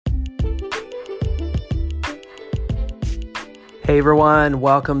Hey everyone,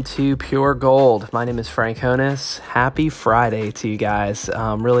 welcome to Pure Gold. My name is Frank Honus. Happy Friday to you guys.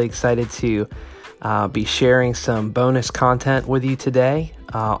 I'm really excited to be sharing some bonus content with you today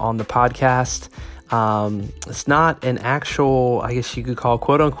on the podcast. It's not an actual, I guess you could call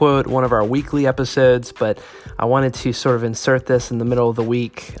quote unquote, one of our weekly episodes, but I wanted to sort of insert this in the middle of the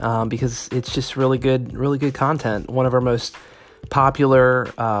week because it's just really good content. One of our most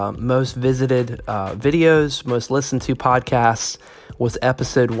popular, most visited videos, most listened to podcasts was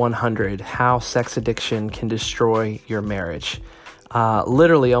episode 100, How Sex Addiction Can Destroy Your Marriage.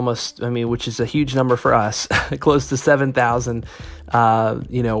 Literally almost, which is a huge number for us, close to 7,000,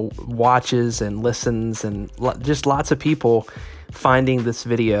 watches and listens and just lots of people finding this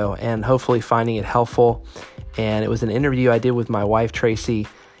video and hopefully finding it helpful. And it was an interview I did with my wife, Tracy,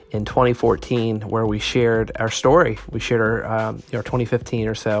 in 2014, where we shared our story. We shared our 2015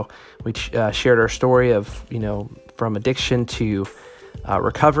 or so. We shared our story of, from addiction to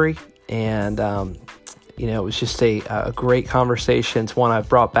recovery. And, it was just a great conversation. It's one I've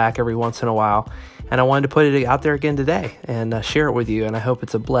brought back every once in a while. And I wanted to put it out there again today and share it with you. And I hope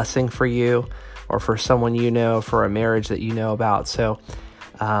it's a blessing for you or for someone for a marriage that you know about. So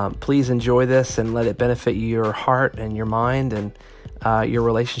please enjoy this and let it benefit your heart and your mind and your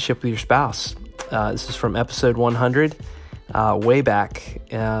relationship with your spouse. This is from episode 100, way back,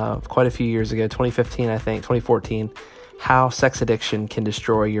 quite a few years ago, 2015, I think, 2014, How Sex Addiction Can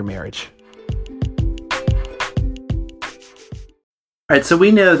Destroy Your Marriage. All right, so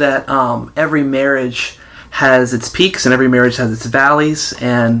we know that every marriage has its peaks and every marriage has its valleys,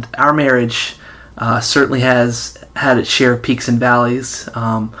 and our marriage certainly has had its share of peaks and valleys.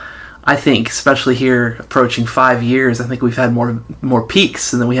 I think, especially here approaching 5 years, I think we've had more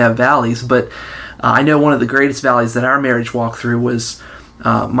peaks than we have valleys. But I know one of the greatest valleys that our marriage walked through was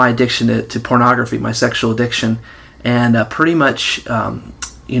my addiction to pornography, my sexual addiction, and pretty much,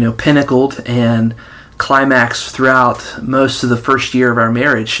 pinnacled and climaxed throughout most of the first year of our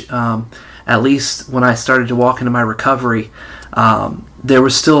marriage. At least when I started to walk into my recovery, there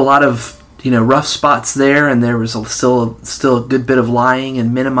was still a lot of rough spots there, and there was still a good bit of lying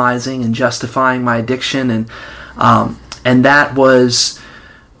and minimizing and justifying my addiction, and that was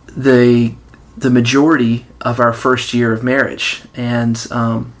the majority of our first year of marriage. And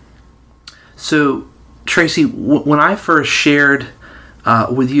so, Tracy, when I first shared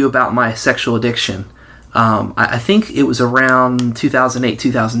with you about my sexual addiction, I think it was around 2008,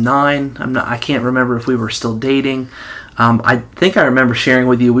 2009. I can't remember if we were still dating. I think I remember sharing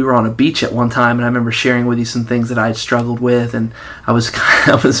with you, we were on a beach at one time, and I remember sharing with you some things that I had struggled with, and I was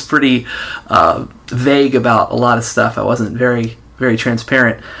pretty vague about a lot of stuff. I wasn't very, very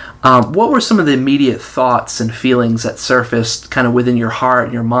transparent. What were some of the immediate thoughts and feelings that surfaced kind of within your heart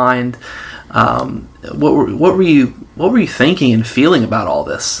and your mind? What were you thinking and feeling about all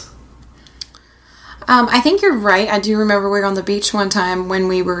this? I think you're right. I do remember we were on the beach one time when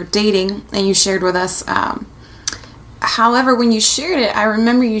we were dating, and you shared with us. However, when you shared it, I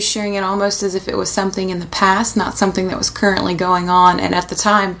remember you sharing it almost as if it was something in the past, not something that was currently going on. And at the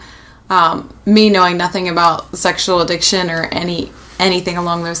time, me knowing nothing about sexual addiction or anything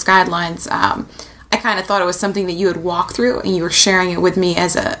along those guidelines, I kind of thought it was something that you had walked through, and you were sharing it with me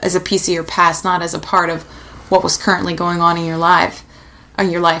as a piece of your past, not as a part of what was currently going on in your life.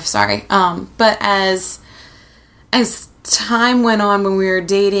 But as time went on when we were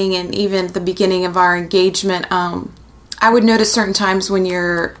dating, and even at the beginning of our engagement, I would notice certain times when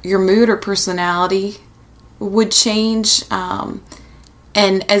your mood or personality would change. And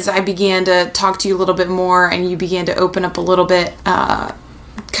as I began to talk to you a little bit more, and you began to open up a little bit,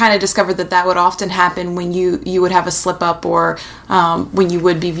 kind of discovered that would often happen when you would have a slip up, or when you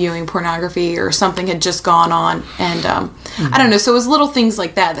would be viewing pornography or something had just gone on. And I don't know, so it was little things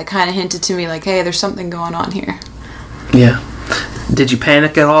like that kind of hinted to me like, hey, there's something going on here. Yeah. Did you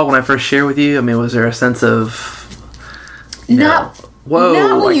panic at all when I first shared with you? Was there a sense of,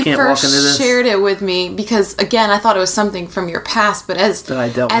 whoa, I can't walk into this? Shared it with me, because again, I thought it was something from your past, but as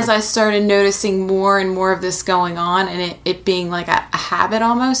I started noticing more and more of this going on, and it being like a habit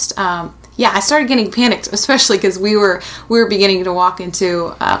almost, I started getting panicked, especially because we were beginning to walk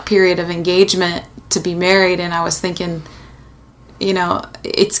into a period of engagement to be married, and I was thinking,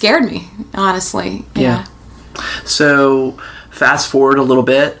 it scared me, honestly. Yeah. So fast forward a little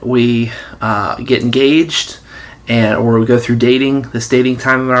bit, we get engaged, or we go through this dating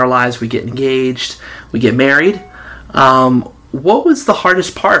time of our lives. We get engaged, we get married. What was the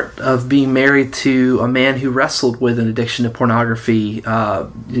hardest part of being married to a man who wrestled with an addiction to pornography,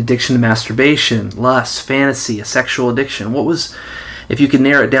 addiction to masturbation, lust, fantasy, a sexual addiction? What was if you could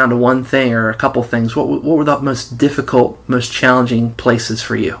narrow it down to one thing or a couple things, what were the most difficult, most challenging places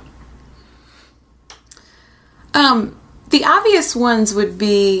for you? The obvious ones would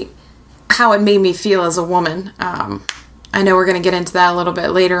be how it made me feel as a woman. I know we're going to get into that a little bit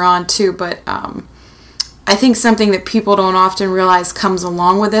later on too, but I think something that people don't often realize comes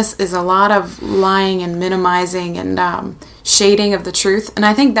along with this is a lot of lying and minimizing and shading of the truth. And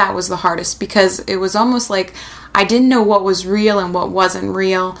I think that was the hardest, because it was almost like I didn't know what was real and what wasn't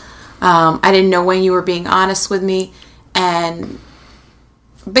real. I didn't know when you were being honest with me, and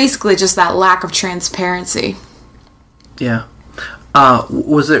basically just that lack of transparency. Yeah.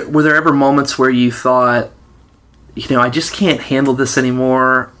 Were there ever moments where you thought, I just can't handle this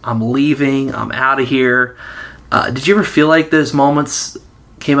anymore, I'm leaving, I'm out of here? Did you ever feel like those moments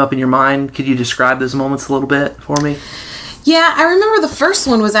came up in your mind? Could you describe those moments a little bit for me? Yeah, I remember the first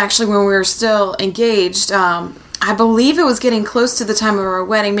one was actually when we were still engaged. I believe it was getting close to the time of our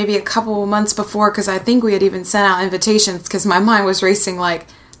wedding, maybe a couple of months before, because I think we had even sent out invitations, because my mind was racing like,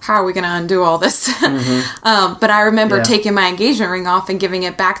 how are we going to undo all this? Mm-hmm. But I remember taking my engagement ring off and giving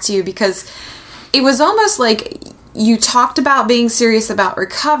it back to you, because it was almost like you talked about being serious about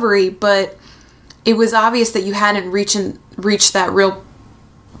recovery, but it was obvious that you hadn't reached that real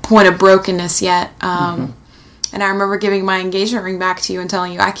point of brokenness yet. And I remember giving my engagement ring back to you and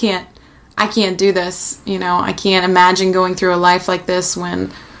telling you, I can't do this. I can't imagine going through a life like this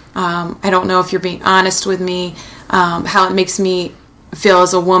when I don't know if you're being honest with me, how it makes me feel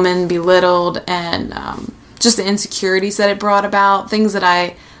as a woman belittled, and just the insecurities that it brought about, things that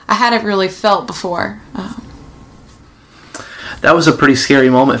I hadn't really felt before. That was a pretty scary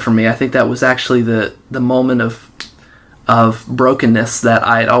moment for me. I think that was actually the moment of brokenness that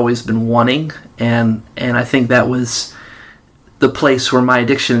I had always been wanting, and I think that was the place where my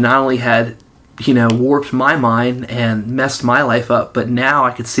addiction not only had warped my mind and messed my life up, but now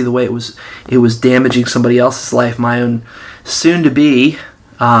I could see the way it was damaging somebody else's life, my own soon-to-be,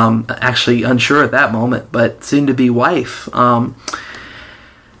 actually unsure at that moment, but soon-to-be wife.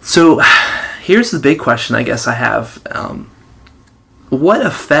 So here's the big question I guess I have. What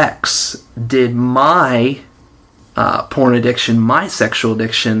effects did my porn addiction, my sexual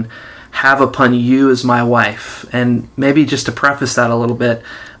addiction, have upon you as my wife? And maybe just to preface that a little bit,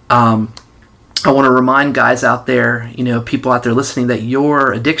 I want to remind guys out there, people out there listening, that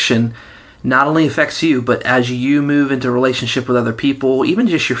your addiction not only affects you, but as you move into a relationship with other people, even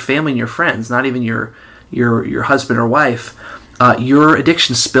just your family and your friends, not even your husband or wife, your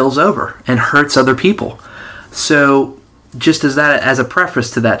addiction spills over and hurts other people. So just as a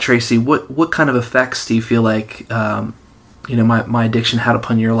preface to that, Tracy, what kind of effects do you feel like my addiction had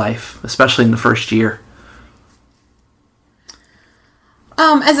upon your life, especially in the first year?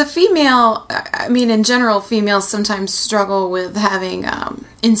 As a female, in general, females sometimes struggle with having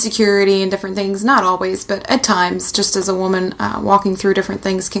insecurity and different things. Not always, but at times, just as a woman, walking through different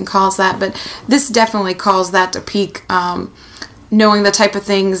things can cause that. But this definitely caused that to peak, knowing the type of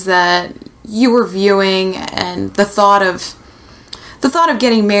things that you were viewing, and the thought of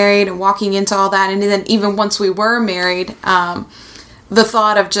getting married and walking into all that, and then even once we were married, the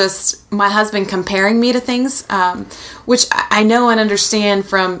thought of just my husband comparing me to things, which I know and understand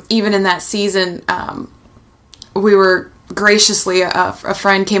from even in that season, we were graciously, a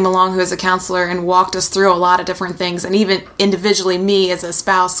friend came along who is a counselor and walked us through a lot of different things. And even individually, me as a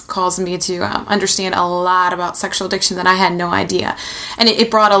spouse caused me to understand a lot about sexual addiction that I had no idea. And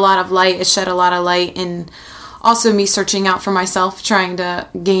it brought a lot of light. It shed a lot of light. And also me searching out for myself, trying to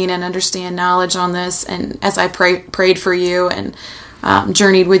gain and understand knowledge on this. And as I prayed for you and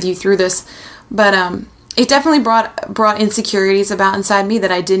journeyed with you through this. But it definitely brought insecurities about inside me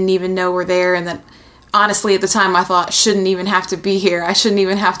that I didn't even know were there, and that honestly at the time I thought shouldn't even have to be here. I shouldn't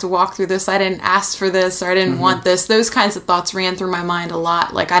even have to walk through this. I didn't ask for this, or I didn't want this. Those kinds of thoughts ran through my mind a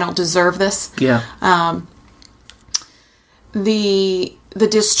lot, like I don't deserve this. Yeah. The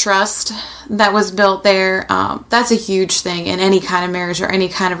distrust that was built there, that's a huge thing in any kind of marriage or any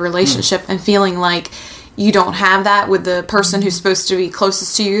kind of relationship, and feeling like you don't have that with the person who's supposed to be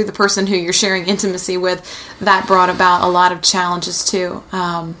closest to you, the person who you're sharing intimacy with, that brought about a lot of challenges too.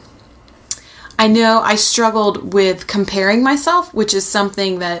 I know I struggled with comparing myself, which is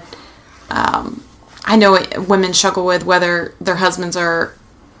something that I know women struggle with, whether their husbands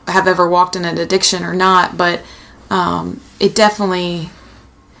have ever walked in an addiction or not, but it definitely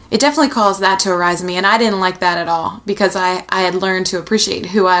caused that to arise in me, and I didn't like that at all, because I had learned to appreciate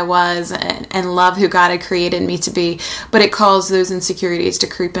who I was and love who God had created me to be, but it caused those insecurities to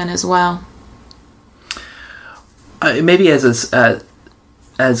creep in as well. Maybe as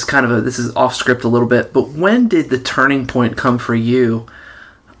as kind of this is off script a little bit, but when did the turning point come for you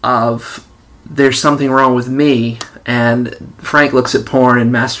of there's something wrong with me, and Frank looks at porn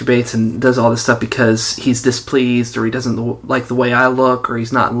and masturbates and does all this stuff because he's displeased, or he doesn't like the way I look, or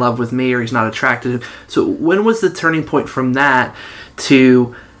he's not in love with me, or he's not attracted? So when was the turning point from that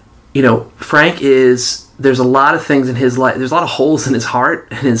to, Frank there's a lot of things in his life, there's a lot of holes in his heart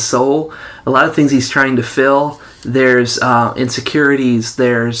and his soul, a lot of things he's trying to fill. There's insecurities,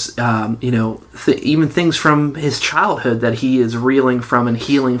 there's even things from his childhood that he is reeling from and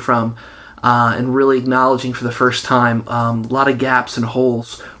healing from, and really acknowledging for the first time. A lot of gaps and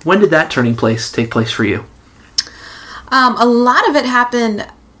holes. When did that turning place take place for you? A lot of it happened.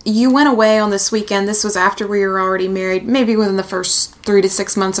 You went away on this weekend. This was after we were already married, maybe within the first 3 to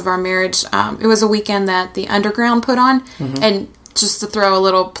 6 months of our marriage. It was a weekend that the Underground put on. Mm-hmm. And just to throw a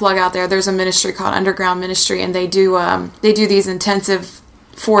little plug out there, there's a ministry called Underground Ministry, and they do these intensive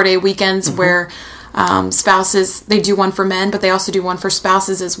 4-day weekends mm-hmm. where spouses, they do one for men, but they also do one for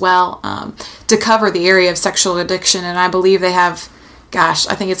spouses as well, to cover the area of sexual addiction. And I believe they have,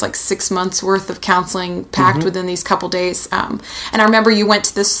 I think it's like 6 months worth of counseling packed mm-hmm. within these couple days. And I remember you went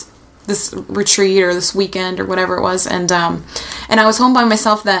to this retreat or this weekend or whatever it was, and I was home by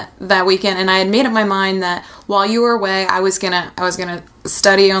myself that weekend, and I had made up my mind that while you were away, I was gonna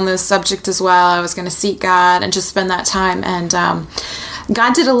study on this subject as well. I was gonna seek God and just spend that time. And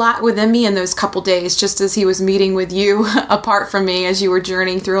God did a lot within me in those couple days, just as He was meeting with you apart from me as you were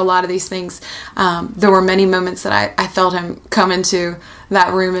journeying through a lot of these things. There were many moments that I felt Him come into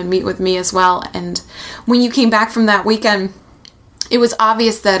that room and meet with me as well. And when you came back from that weekend, it was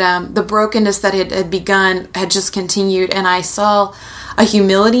obvious that the brokenness that had begun had just continued, and I saw a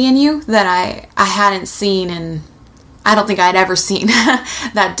humility in you that I hadn't seen, and I don't think I'd ever seen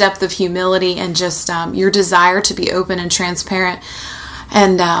that depth of humility and just your desire to be open and transparent.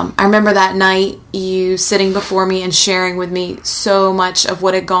 And I remember that night you sitting before me and sharing with me so much of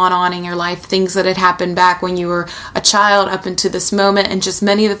what had gone on in your life, things that had happened back when you were a child up into this moment, and just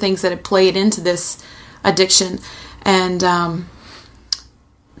many of the things that had played into this addiction. And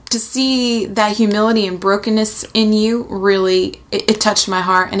to see that humility and brokenness in you, really, it touched my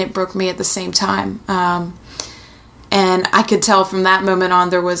heart and it broke me at the same time. And I could tell from that moment on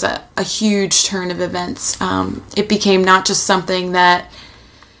there was a huge turn of events. It became not just something that,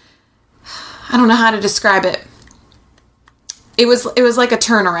 I don't know how to describe it. It was like a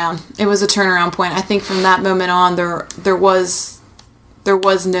turnaround. It was a turnaround point. I think from that moment on there was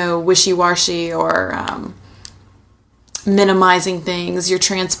no wishy-washy or minimizing things. Your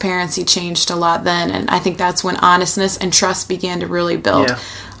transparency changed a lot then, and I think that's when honestness and trust began to really build.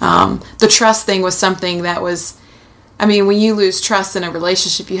 Yeah. The trust thing was something that was, when you lose trust in a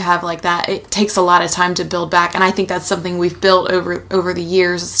relationship you have like that, it takes a lot of time to build back, and I think that's something we've built over the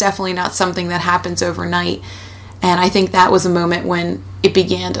years. It's definitely not something that happens overnight, and I think that was a moment when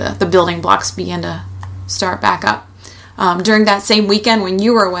the building blocks began to start back up. During that same weekend when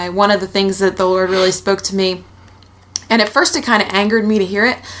you were away, one of the things that the Lord really spoke to me, and at first it kind of angered me to hear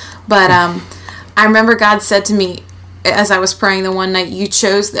it, but I remember God said to me as I was praying the one night, "You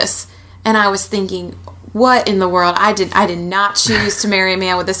chose this." And I was thinking, what in the world? I did not choose to marry a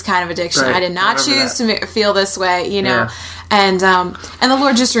man with this kind of addiction. Right. I did not choose to feel this way, Yeah. And the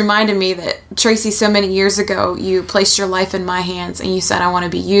Lord just reminded me that, Tracy, so many years ago, you placed your life in my hands and you said, "I want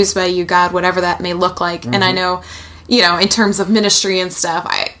to be used by you, God, whatever that may look like." Mm-hmm. And I know, in terms of ministry and stuff,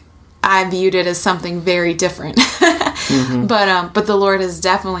 I viewed it as something very different. Mm-hmm. But the Lord has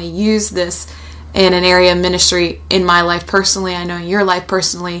definitely used this in an area of ministry in my life personally. I know in your life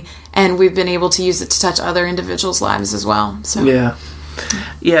personally, and we've been able to use it to touch other individuals' lives as well. So yeah.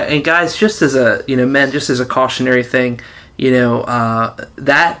 And guys, just as a men, just as a cautionary thing,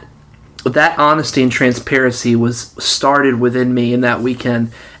 that honesty and transparency was started within me in that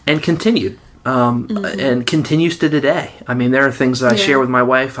weekend and continued. Mm-hmm. And continues to today. There are things that I share with my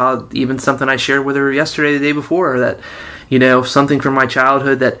wife, even something I shared with her yesterday, the day before, that, something from my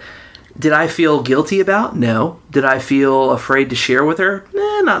childhood that, did I feel guilty about? No. Did I feel afraid to share with her?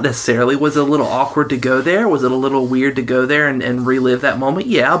 Not necessarily. Was it a little awkward to go there? Was it a little weird to go there and relive that moment?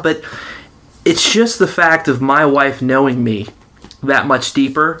 Yeah, but it's just the fact of my wife knowing me that much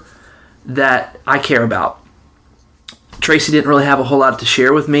deeper that I care about. Tracy didn't really have a whole lot to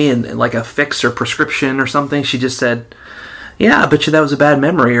share with me, and like a fix or prescription or something. She just said, "Yeah, I bet you that was a bad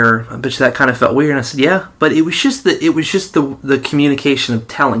memory," or "I bet you that kind of felt weird." And I said, "Yeah," but it was just the communication of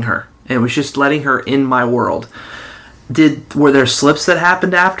telling her, and it was just letting her in my world. Were there slips that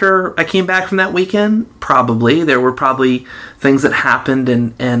happened after I came back from that weekend? Probably. There were probably things that happened,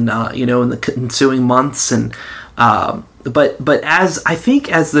 and in the ensuing months, and but as I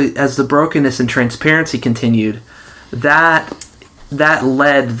think as the brokenness and transparency continued, that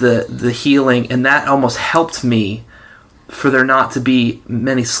led the healing, and that almost helped me for there not to be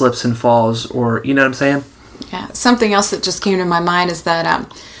many slips and falls, or you know what I'm saying? Yeah. Something else that just came to my mind is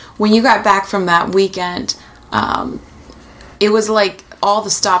that when you got back from that weekend, it was like all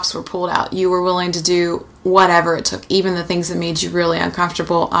the stops were pulled out. You were willing to do whatever it took, even the things that made you really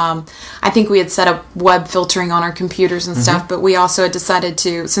uncomfortable. I think we had set up web filtering on our computers and stuff, but we also had decided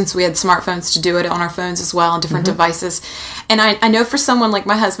to, since we had smartphones, to do it on our phones as well, on different devices. And I know for someone like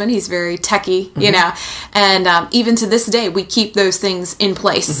my husband, he's very techie, you know, and even to this day, we keep those things in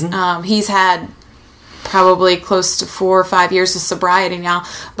place. He's had probably close to 4 or 5 years of sobriety now,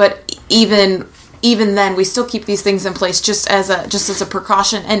 but even then, we still keep these things in place just as a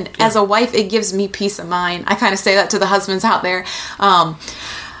precaution. And as a wife, it gives me peace of mind. I kind of say that to the husbands out there.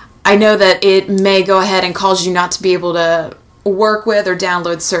 I know that it may go ahead and cause you not to be able to work with or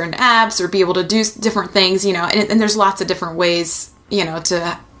download certain apps or be able to do different things, you know, and there's lots of different ways, you know,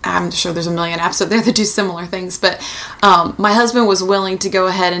 I'm sure there's a million apps out there that do similar things, but my husband was willing to go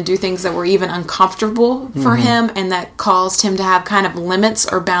ahead and do things that were even uncomfortable for him, and that caused him to have kind of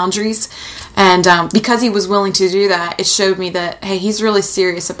limits or boundaries. And because he was willing to do that, it showed me that, hey, he's really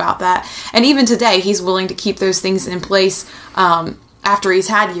serious about that. And even today, he's willing to keep those things in place after he's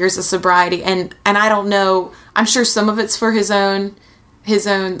had years of sobriety. And I don't know, I'm sure some of it's for his own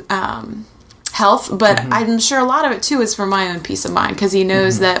health, but I'm sure a lot of it too is for my own peace of mind, because he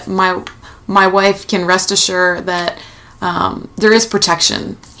knows that my wife can rest assured that there is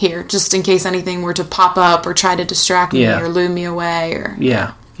protection here, just in case anything were to pop up or try to distract me or lure me away. Or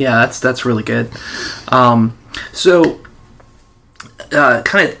that's really good. So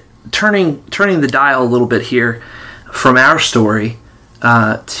kind of turning the dial a little bit here from our story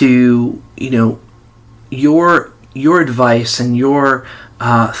to, you know, your advice and your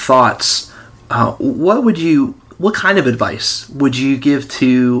thoughts. What kind of advice would you give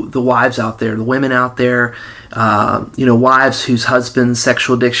to the wives out there, the women out there, you know, wives whose husband's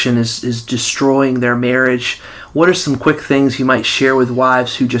sexual addiction is destroying their marriage? What are some quick things you might share with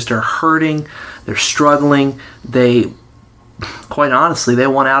wives who just are hurting, they're struggling, they, quite honestly, they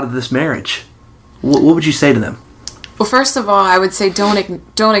want out of this marriage? What would you say to them? Well, first of all, I would say don't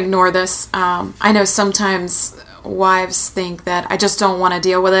ignore this. I know sometimes wives think that I just don't want to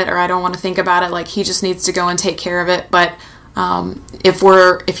deal with it, or I don't want to think about it, like he just needs to go and take care of it. But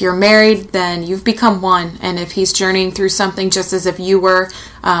if you're married, then you've become one, and if he's journeying through something just as if you are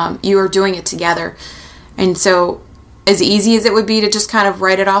doing it together. And so as easy as it would be to just kind of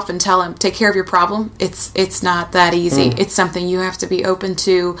write it off and tell him, take care of your problem, it's not that easy. It's something you have to be open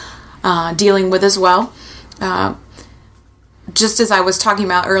to dealing with as well. Just as I was talking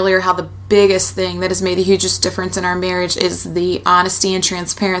about earlier, how the biggest thing that has made the hugest difference in our marriage is the honesty and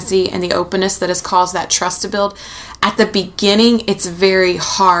transparency and the openness that has caused that trust to build. At the beginning, it's very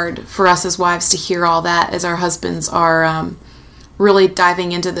hard for us as wives to hear all that as our husbands are really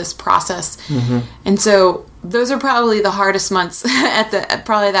diving into this process. And so those are probably the hardest months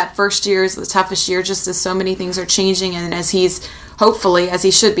probably that first year is the toughest year, just as so many things are changing, and as he's hopefully, as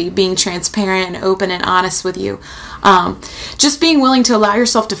he should be, being transparent and open and honest with you. Just being willing to allow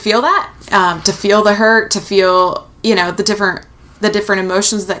yourself to feel that, to feel the hurt, to feel, you know, the different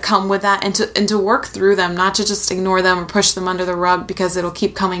emotions that come with that, and to work through them, not to just ignore them or push them under the rug, because it'll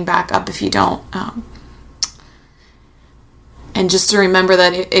keep coming back up if you don't. And just to remember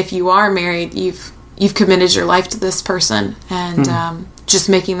that if you are married, you've committed your life to this person, and just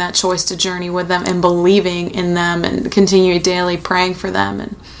making that choice to journey with them and believing in them and continue daily praying for them,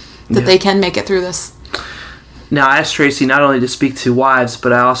 and that they can make it through this. Now, I asked Tracy not only to speak to wives,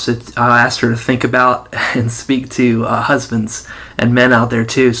 but I also asked her to think about and speak to husbands and men out there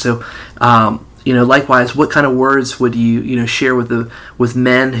too. So, you know, likewise, what kind of words would you share with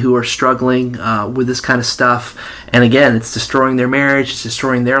men who are struggling with this kind of stuff? And again, it's destroying their marriage, it's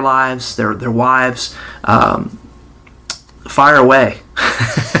destroying their lives, their wives. Fire away.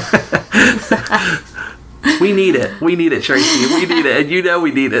 We need it. We need it, Tracy. We need it, and you know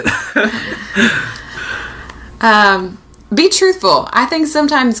we need it. Be truthful. I think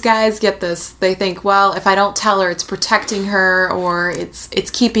sometimes guys get this. They think, well, if I don't tell her, it's protecting her, or it's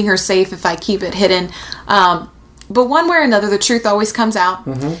keeping her safe if I keep it hidden. But one way or another, the truth always comes out.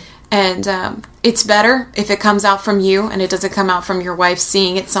 And it's better if it comes out from you, and it doesn't come out from your wife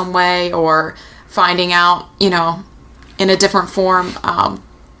seeing it some way or finding out, you know, in a different form.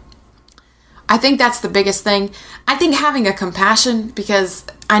 I think that's the biggest thing. I think having a compassion, because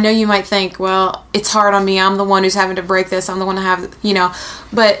I know you might think, well, it's hard on me. I'm the one who's having to break this. I'm the one to have, you know,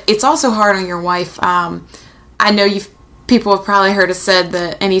 but it's also hard on your wife. I know people have probably heard it said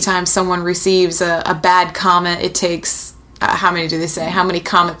that anytime someone receives a bad comment, it takes how many do they say? How many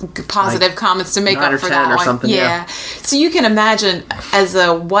positive comments to make up for that or one? Something, yeah. So you can imagine as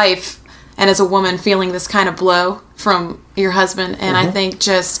a wife and as a woman feeling this kind of blow from your husband, and I think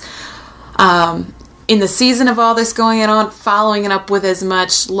just in the season of all this going on, following it up with as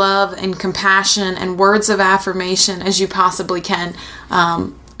much love and compassion and words of affirmation as you possibly can.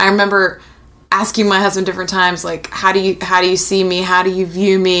 I remember asking my husband different times, like, how do you see me? How do you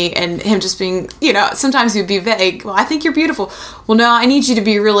view me? And him just being, sometimes he'd be vague. Well, I think you're beautiful. Well, no, I need you to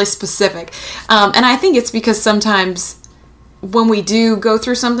be really specific. And I think it's because sometimes when we do go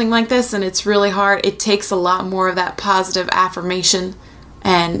through something like this and it's really hard, it takes a lot more of that positive affirmation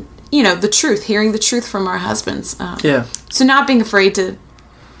and, the truth, hearing the truth from our husbands. So not being afraid to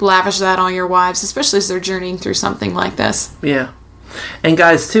lavish that on your wives, especially as they're journeying through something like this. Yeah. And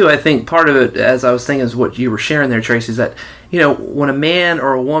guys, too, I think part of it, as I was thinking, is what you were sharing there, Tracy, is that, when a man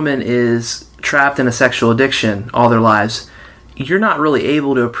or a woman is trapped in a sexual addiction all their lives, you're not really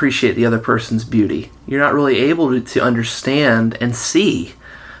able to appreciate the other person's beauty. You're not really able to understand and see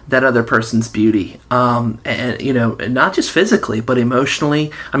that other person's beauty. And not just physically, but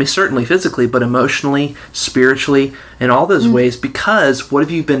emotionally. I mean, certainly physically, but emotionally, spiritually, in all those ways, because what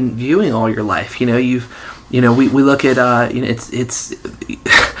have you been viewing all your life? We look at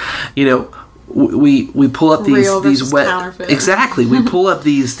we pull up these exactly we pull up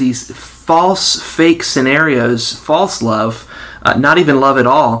these false, fake scenarios, false love, not even love at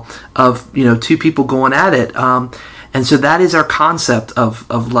all, of two people going at it, and so that is our concept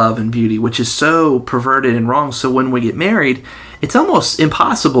of love and beauty, which is so perverted and wrong. So when we get married, it's almost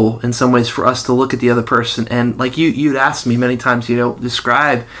impossible in some ways for us to look at the other person and, like you'd asked me many times,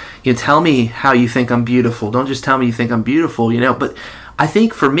 describe, tell me how you think I'm beautiful. Don't just tell me you think I'm beautiful, But I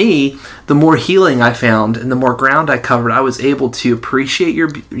think for me, the more healing I found and the more ground I covered, I was able to appreciate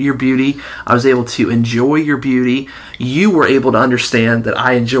your beauty. I was able to enjoy your beauty. You were able to understand that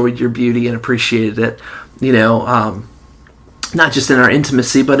I enjoyed your beauty and appreciated it, not just in our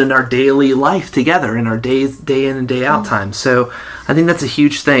intimacy, but in our daily life together, in our day in and day out time. So I think that's a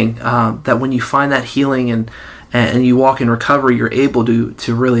huge thing, that when you find that healing and you walk in recovery, you're able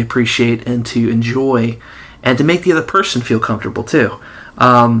to really appreciate and to enjoy and to make the other person feel comfortable too.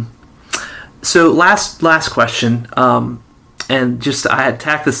 So last question, and just I had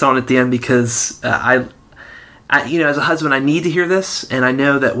tacked this on at the end because I as a husband, I need to hear this, and I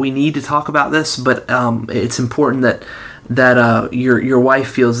know that we need to talk about this, but it's important that your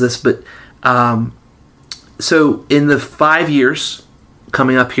wife feels this. But so in the 5 years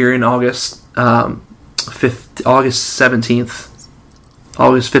coming up here in August 17th,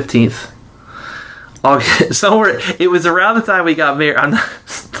 August 15th, somewhere, it was around the time we got married.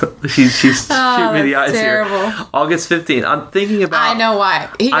 She's shooting me the eyes terrible. Here. August 15th. I'm thinking about. I know why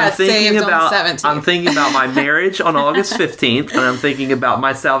he got saved on the 17th. I'm thinking about my marriage on August 15th, and I'm thinking about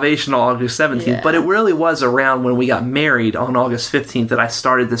my salvation on August 17th. Yeah. But it really was around when we got married on August 15th that I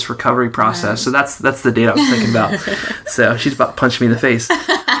started this recovery process. Right. So that's the date I was thinking about. So she's about to punch me in the face.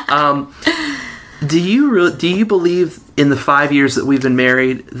 Do you believe in the 5 years that we've been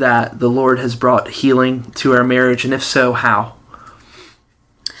married that the Lord has brought healing to our marriage, and if so, how?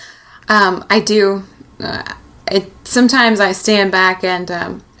 I do. Sometimes I stand back and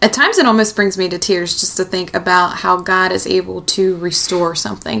at times it almost brings me to tears just to think about how God is able to restore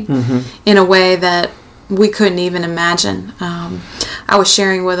something in a way that we couldn't even imagine. I was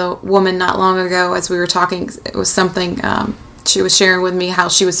sharing with a woman not long ago as we were talking. It was something she was sharing with me how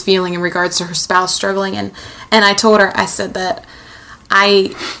she was feeling in regards to her spouse struggling, and I told her, I said that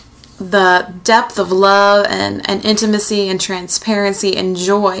the depth of love and intimacy and transparency and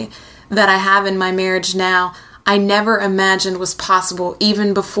joy that I have in my marriage now, I never imagined was possible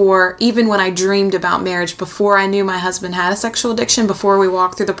even when I dreamed about marriage, before I knew my husband had a sexual addiction, before we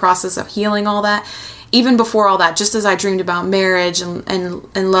walked through the process of healing all that, even before all that, just as I dreamed about marriage and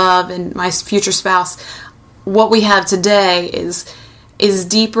love and my future spouse, what we have today is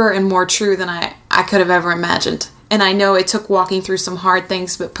deeper and more true than I could have ever imagined. And I know it took walking through some hard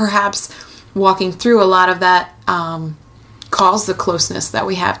things, but perhaps walking through a lot of that caused the closeness that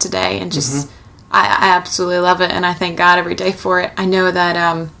we have today. And just, I absolutely love it, and I thank God every day for it. I know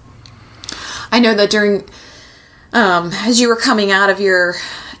that during, as you were coming out of your,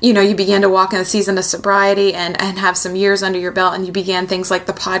 you began to walk in a season of sobriety and have some years under your belt, and you began things like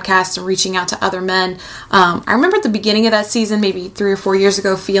the podcast and reaching out to other men. I remember at the beginning of that season, maybe 3 or 4 years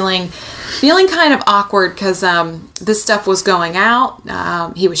ago, feeling kind of awkward because this stuff was going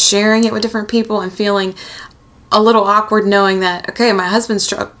out. He was sharing it with different people and feeling a little awkward knowing that, okay, my husband's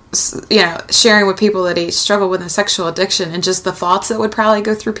sharing with people that he struggled with a sexual addiction, and just the thoughts that would probably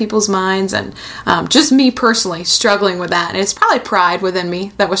go through people's minds, and just me personally struggling with that. And it's probably pride within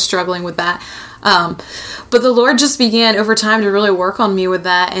me that was struggling with that. But the Lord just began over time to really work on me with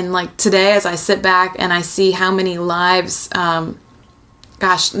that. And like today, as I sit back and I see how many lives,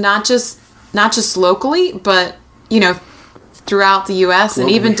 not just locally, but, throughout the U.S. and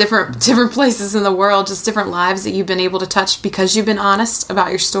even different places in the world, just different lives that you've been able to touch because you've been honest about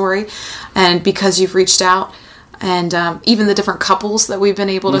your story and because you've reached out, and even the different couples that we've been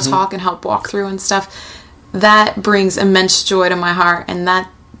able to talk and help walk through and stuff, that brings immense joy to my heart. And that,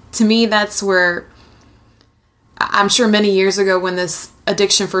 to me, that's where I'm sure many years ago when this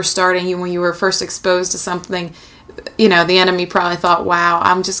addiction first started, when you were first exposed to something, the enemy probably thought, wow,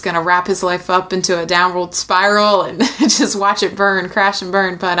 I'm just going to wrap his life up into a downward spiral and just watch it burn, crash and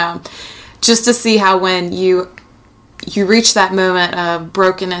burn. But just to see how when you reach that moment of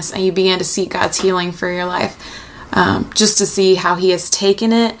brokenness and you begin to seek God's healing for your life, just to see how he has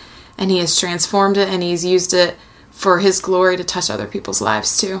taken it and he has transformed it and he's used it for his glory to touch other people's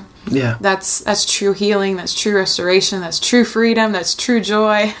lives too. Yeah. That's true healing. That's true restoration. That's true freedom. That's true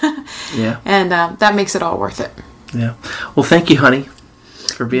joy. Yeah. And that makes it all worth it. Yeah. Well, thank you, honey,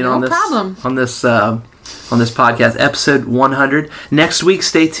 for being on this podcast, episode 100. Next week,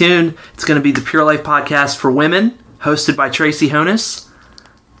 stay tuned. It's going to be the Pure Life podcast for women, hosted by Tracy Honus.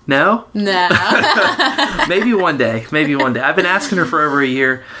 No? No. Maybe one day. I've been asking her for over a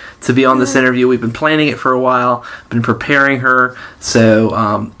year to be on this interview. We've been planning it for a while. I've been preparing her. So,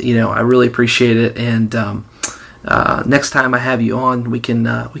 I really appreciate it. And next time I have you on, we can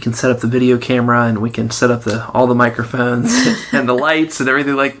set up the video camera and we can set up all the microphones and the lights and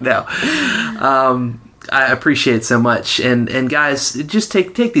everything like that. I appreciate it so much. And guys, just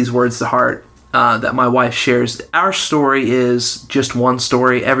take these words to heart that my wife shares. Our story is just one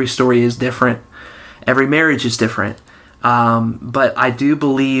story. Every story is different. Every marriage is different. But I do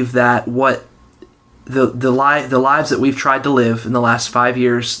believe that what the lives that we've tried to live in the last 5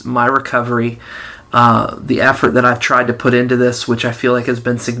 years, my recovery, the effort that I've tried to put into this, which I feel like has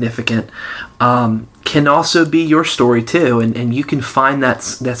been significant, can also be your story too. And you can find that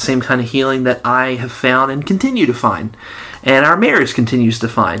same kind of healing that I have found and continue to find. And our marriage continues to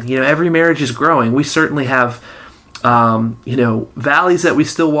find. Every marriage is growing. We certainly have, valleys that we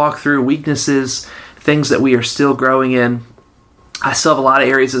still walk through, weaknesses, things that we are still growing in. I still have a lot of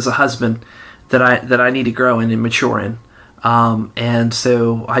areas as a husband that I need to grow in and mature in. And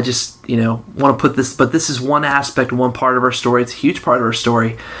so I just, want to put this, but this is one aspect, one part of our story. It's a huge part of our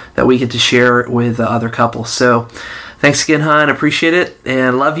story that we get to share with other couples. So thanks again, hon. Appreciate it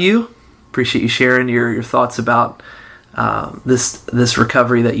and love you. Appreciate you sharing your thoughts about this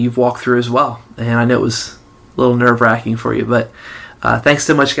recovery that you've walked through as well. And I know it was a little nerve-wracking for you, but thanks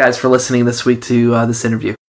so much, guys, for listening this week to this interview.